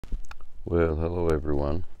Well, hello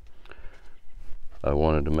everyone. I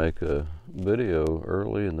wanted to make a video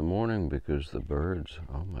early in the morning because the birds,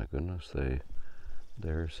 oh my goodness,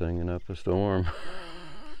 they're singing up a storm.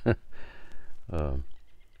 I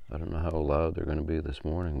don't know how loud they're going to be this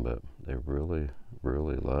morning, but they're really,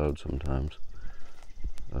 really loud sometimes.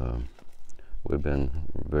 We've been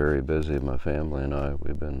very busy, my family and I.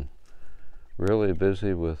 We've been really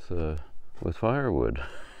busy with firewood,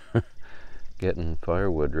 getting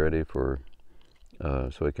firewood ready for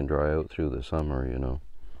so it can dry out through the summer, you know.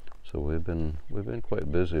 So we've been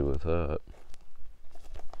quite busy with that.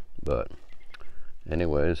 But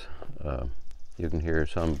anyways, you can hear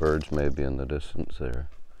some birds maybe in the distance there.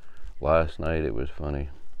 Last night it was funny.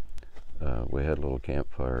 We had a little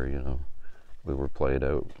campfire, you know. We were played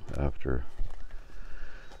out after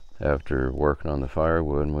working on the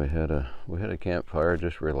firewood, and we had a campfire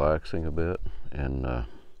just relaxing a bit, and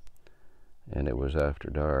it was after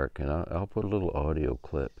dark. And I'll put a little audio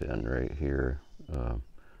clip in right here.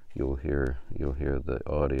 You'll hear the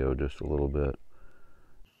audio just a little bit.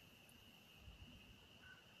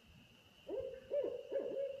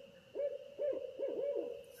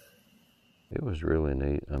 It was really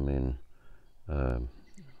neat. I mean,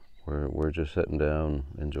 we're just sitting down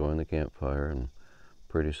enjoying the campfire, and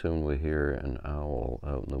pretty soon we hear an owl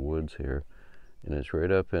out in the woods here, and it's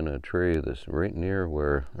right up in a tree that's right near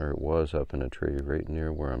where, or it was up in a tree right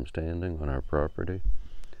near where I'm standing on our property.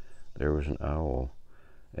 There was an owl,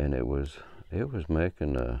 and it was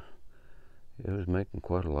making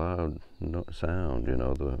quite a loud sound, you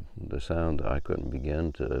know, the sound that I couldn't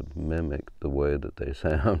begin to mimic the way that they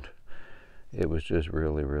sound. It was just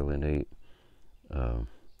really, really neat.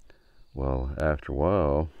 Well, after a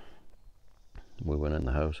while, we went in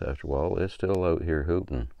the house. After a while, it's still out here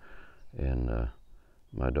hooting, and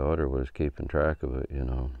my daughter was keeping track of it, you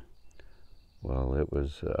know. Well, it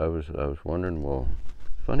was I was wondering, well,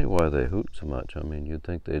 funny why they hoot so much. I mean, you'd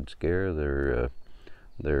think they'd scare their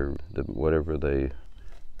whatever they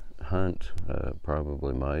hunt,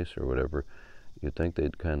 probably mice or whatever. You'd think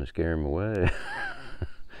they'd kind of scare them away.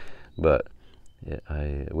 But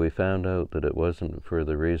we found out that it wasn't for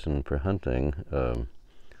the reason for hunting.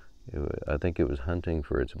 I think it was hunting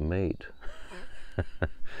for its mate.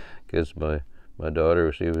 Because my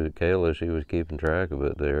daughter, Kayla, she was keeping track of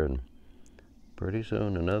it there, and pretty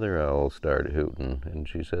soon another owl started hooting, and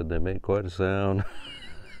she said they made quite a sound.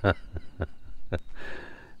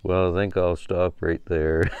 Well, I think I'll stop right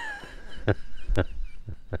there.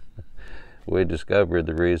 We discovered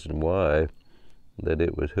the reason why, that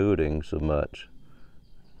it was hooting so much.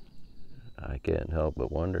 I can't help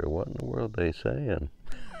but wonder, what in the world are they saying?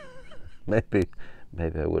 Maybe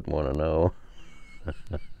I wouldn't want to know.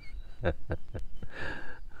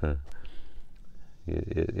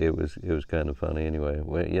 It was kind of funny anyway.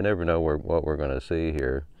 You never know what we're going to see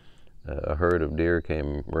here. A herd of deer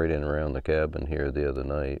came right in around the cabin here the other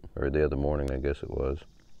night, or the other morning, I guess it was.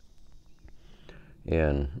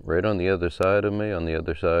 And right on the other side of me, on the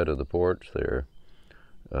other side of the porch there,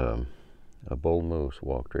 a bull moose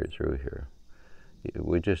walked right through here.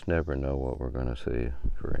 We just never know what we're going to see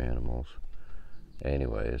for animals.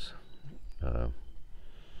 Anyways, a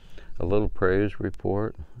little praise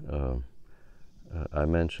report. I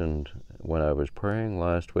mentioned when I was praying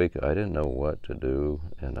last week, I didn't know what to do,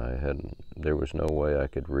 and there was no way I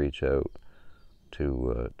could reach out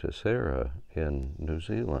to Sarah in New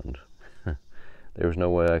Zealand. There was no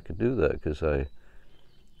way I could do that because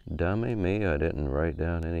dummy me, I didn't write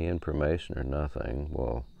down any information or nothing.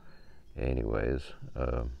 Well, anyways,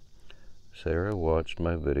 Sarah watched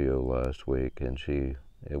my video last week, and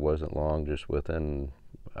it wasn't long, just within,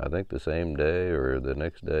 I think, the same day or the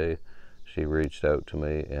next day, she reached out to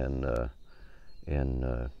me, and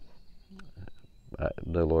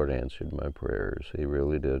the Lord answered my prayers. He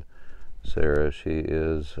really did. Sarah, she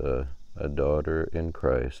is a daughter in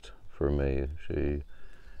Christ for me.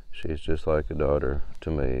 She's just like a daughter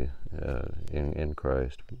to me in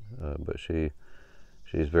Christ. But she's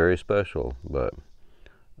very special. But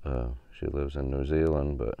she lives in New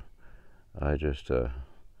Zealand. But I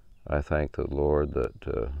thank the Lord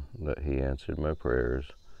that He answered my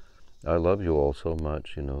prayers. I love you all so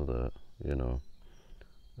much, you know that. You know,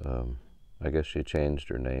 I guess she changed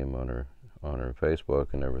her name on her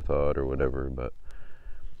Facebook. I never thought, or whatever. But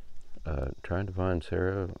trying to find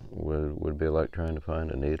Sarah would be like trying to find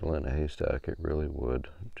a needle in a haystack. It really would,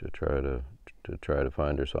 to try to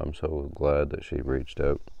find her. So I'm so glad that she reached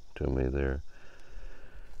out to me there.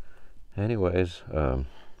 Anyways,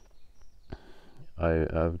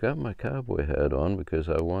 I've got my cowboy hat on because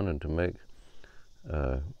I wanted to make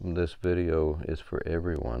This video is for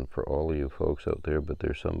everyone, for all of you folks out there, but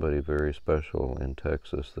there's somebody very special in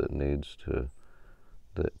Texas that needs to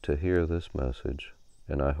hear this message,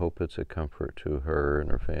 and I hope it's a comfort to her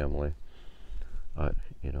and her family. I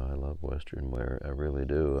love Western wear, I really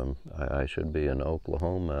do. I should be in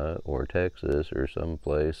Oklahoma or Texas or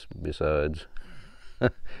someplace besides.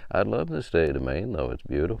 I'd love to stay to Maine, though. It's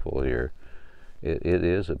beautiful here. It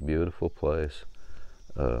is a beautiful place.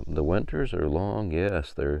 The winters are long,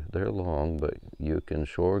 yes, they're long, but you can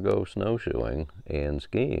sure go snowshoeing and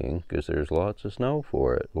skiing because there's lots of snow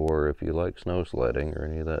for it. Or if you like snow sledding or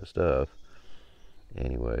any of that stuff.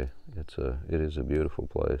 Anyway, it is a beautiful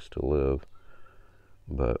place to live.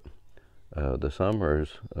 But the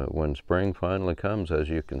summers, when spring finally comes, as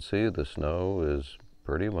you can see, the snow is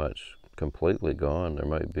pretty much completely gone. There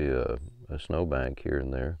might be a snowbank here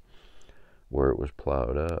and there where it was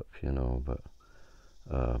plowed up, but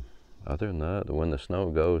other than that, when the snow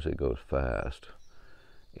goes, it goes fast,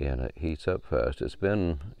 and it heats up fast. It's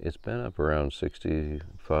been up around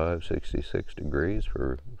 65, 66 degrees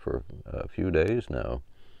for a few days now.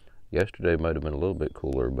 Yesterday might have been a little bit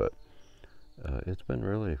cooler, but it's been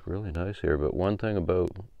really, really nice here. But one thing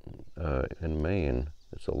about in Maine,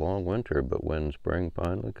 it's a long winter, but when spring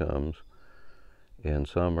finally comes, and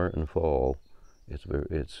summer and fall,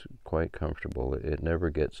 it's quite comfortable. It never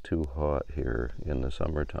gets too hot here in the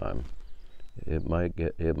summertime. It might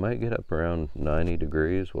get up around 90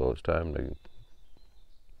 degrees. Well, it's time to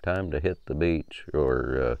hit the beach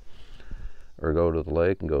or go to the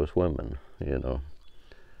lake and go swimming. But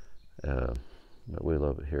we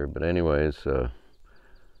love it here. But anyways,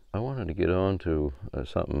 I wanted to get on to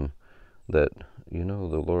something that the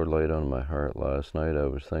Lord laid on my heart last night. I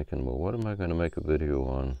was thinking, well, what am I going to make a video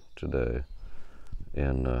on today?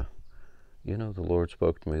 And the Lord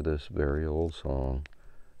spoke to me this very old song.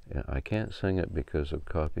 And I can't sing it because of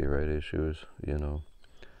copyright issues,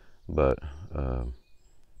 but a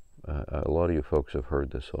lot of you folks have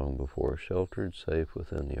heard this song before. Sheltered, safe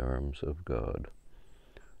within the arms of God.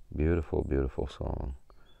 Beautiful, beautiful song.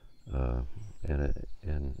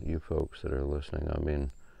 And you folks that are listening, I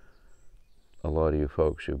mean, a lot of you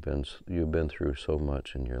folks, you've been through so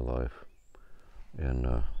much in your life, and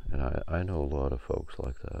I know a lot of folks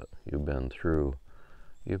like that. You've been through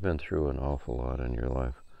an awful lot in your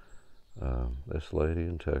life. This lady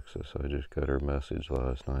in Texas, I just got her message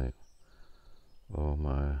last night. Oh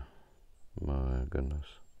my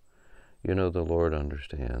goodness. The Lord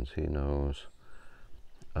understands. He knows.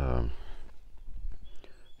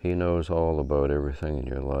 He knows all about everything in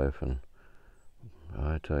your life, and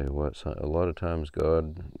I tell you what, a lot of times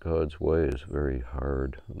God's way is very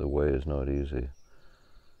hard. The way is not easy,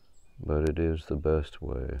 but it is the best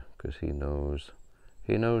way because He knows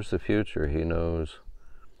the future. He knows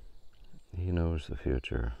the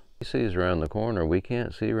future. He sees around the corner. We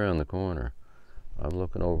can't see around the corner. I'm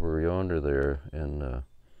looking over yonder there, and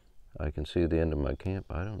I can see the end of my camp.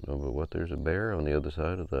 I don't know but what there's a bear on the other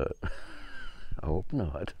side of that. I hope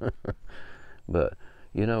not. But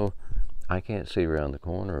I can't see around the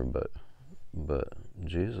corner, but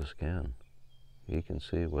Jesus can. He can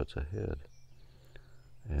see what's ahead.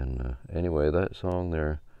 And anyway, that song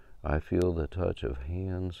there, I feel the touch of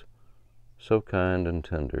hands so kind and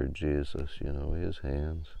tender. Jesus, His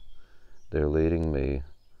hands, they're leading me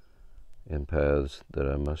in paths that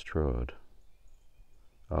I must trod.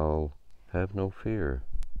 I'll have no fear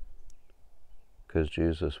because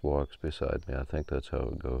Jesus walks beside me. I think that's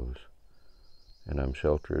how it goes. And I'm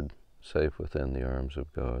sheltered, safe within the arms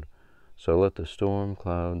of God. So let the storm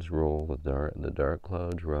clouds roll, the dark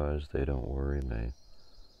clouds rise, they don't worry me.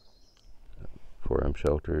 For I'm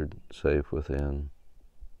sheltered, safe within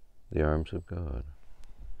the arms of God.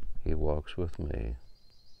 He walks with me,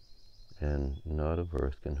 and naught of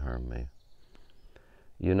earth can harm me.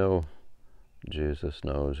 Jesus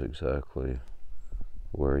knows exactly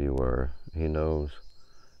where you are. He knows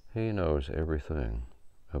everything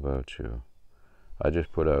about you. I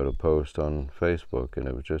just put out a post on Facebook, and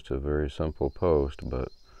it was just a very simple post, but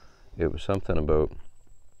it was something about,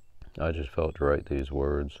 I just felt to write these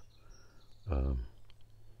words,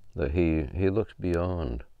 that he looks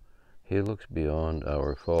beyond. He looks beyond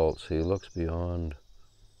our faults. He looks beyond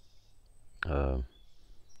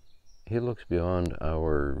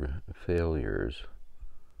our failures.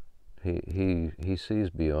 He sees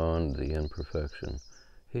beyond the imperfection.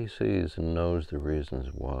 He sees and knows the reasons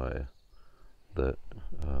why. That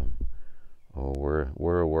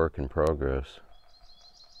we're a work in progress.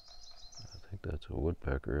 I think that's a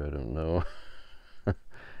woodpecker. I don't know.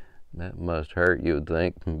 That must hurt, you would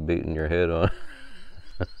think, beating your head on.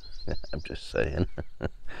 I'm just saying.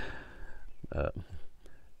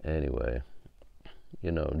 Anyway,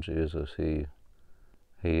 you know, Jesus,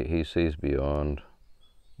 he sees beyond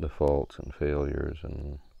the faults and failures,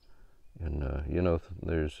 and you know,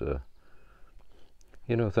 there's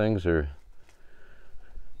you know, things are,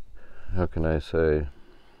 how can I say,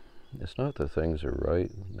 it's not that things are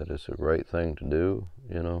right, that it's the right thing to do,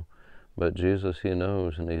 you know, but Jesus, he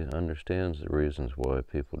knows and he understands the reasons why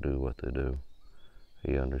people do what they do.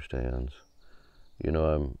 He understands. You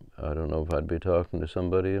know, I don't know if I'd be talking to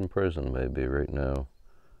somebody in prison maybe right now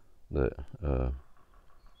that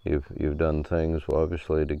you've done things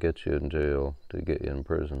obviously to get you in jail, to get you in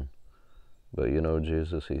prison. But you know,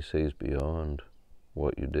 Jesus, he sees beyond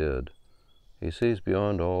what you did. He sees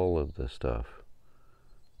beyond all of this stuff.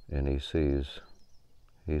 And he sees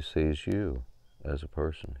you as a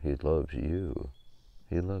person. He loves you.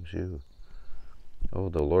 He loves you. Oh,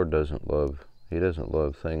 the Lord he doesn't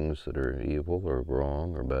love things that are evil or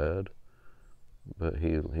wrong or bad. But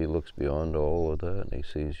he looks beyond all of that and he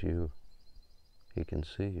sees you. He can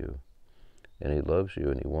see you. And he loves you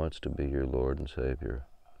and he wants to be your Lord and Savior.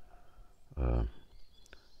 All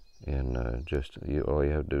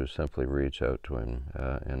you have to do is simply reach out to him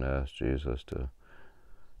and ask Jesus to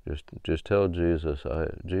just tell Jesus,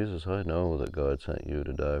 Jesus, I know that God sent you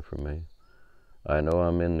to die for me. I know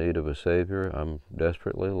I'm in need of a Savior. I'm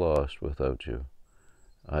desperately lost without you.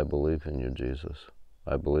 I believe in you, Jesus.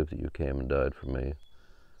 I believe that you came and died for me.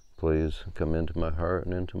 Please come into my heart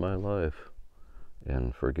and into my life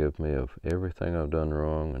and forgive me of everything I've done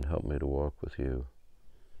wrong and help me to walk with you.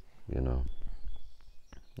 You know,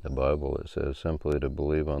 the Bible, it says simply to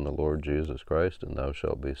believe on the Lord Jesus Christ and thou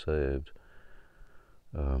shalt be saved.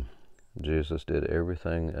 Jesus did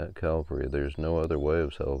everything at Calvary. There's no other way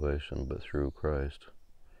of salvation but through Christ.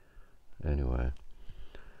 Anyway,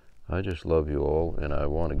 I just love you all, and I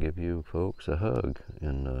want to give you folks a hug.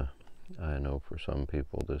 And I know for some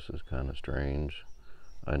people this is kind of strange.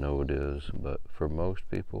 I know it is, but for most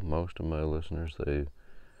people, most of my listeners,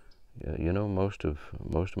 you know, most of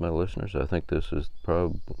my listeners, I think this is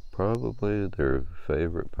probably their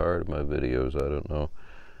favorite part of my videos. I don't know.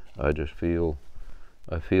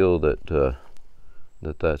 I feel that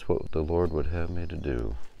that's what the Lord would have me to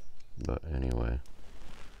do. But anyway,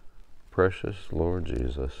 precious Lord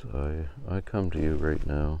Jesus, I come to you right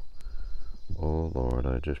now. Oh Lord,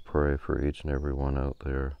 I just pray for each and every one out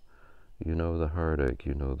there. You know the heartache,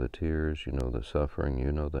 you know the tears, you know the suffering,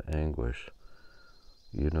 you know the anguish,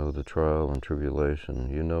 you know the trial and tribulation,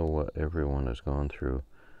 you know what everyone has gone through.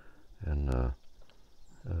 And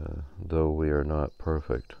though we are not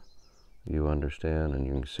perfect, you understand and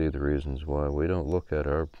you can see the reasons why. We don't look at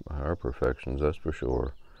our perfections, that's for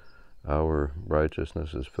sure. Our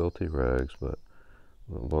righteousness is filthy rags, but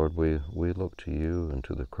Lord, we look to you and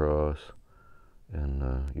to the cross and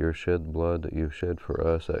your shed blood that you shed for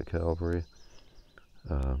us at Calvary.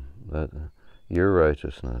 That your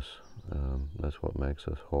righteousness, that's what makes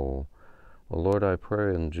us whole. Well, Lord, I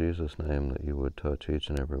pray in Jesus' name that you would touch each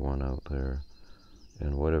and every one out there,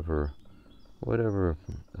 and whatever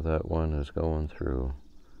that one is going through,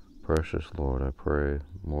 precious Lord, I pray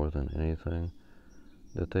more than anything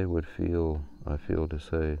that they would feel, I feel to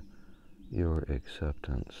say, your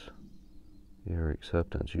acceptance. Your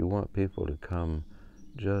acceptance. You want people to come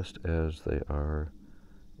just as they are,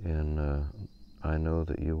 and I know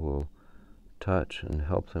that you will touch and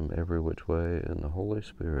help them every which way, and the Holy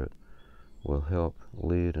Spirit will help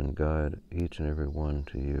lead and guide each and every one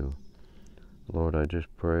to you. Lord, I just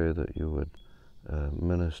pray that you would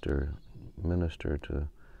minister to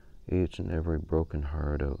each and every broken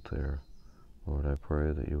heart out there. Lord, I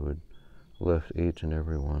pray that you would lift each and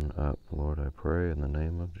every one up. Lord, I pray in the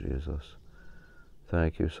name of Jesus.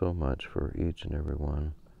 Thank you so much for each and every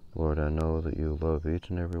one. Lord, I know that you love each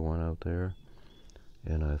and every one out there,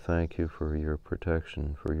 and I thank you for your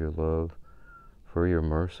protection, for your love, for your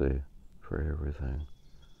mercy, for everything.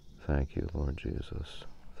 Thank you, Lord Jesus.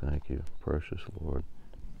 Thank you, precious Lord.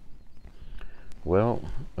 Well,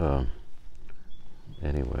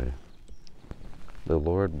 anyway, the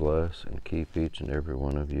Lord bless and keep each and every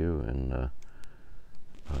one of you. And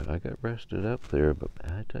I got rested up there, but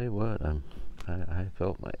I tell you what, I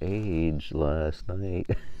felt my age last night.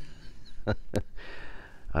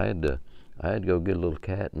 I had to go get a little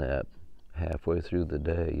cat nap halfway through the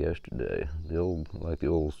day yesterday. Like the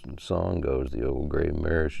old song goes, the old gray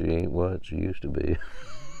mare, she ain't what she used to be.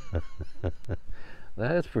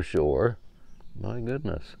 That's for sure. My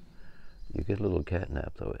goodness. You get a little cat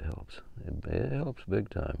nap, though, it helps. It helps big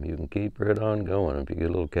time. You can keep right on going if you get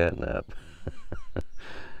a little cat nap.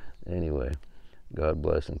 Anyway, God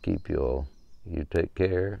bless and keep you all. You take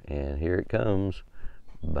care, and here it comes.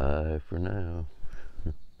 Bye for now.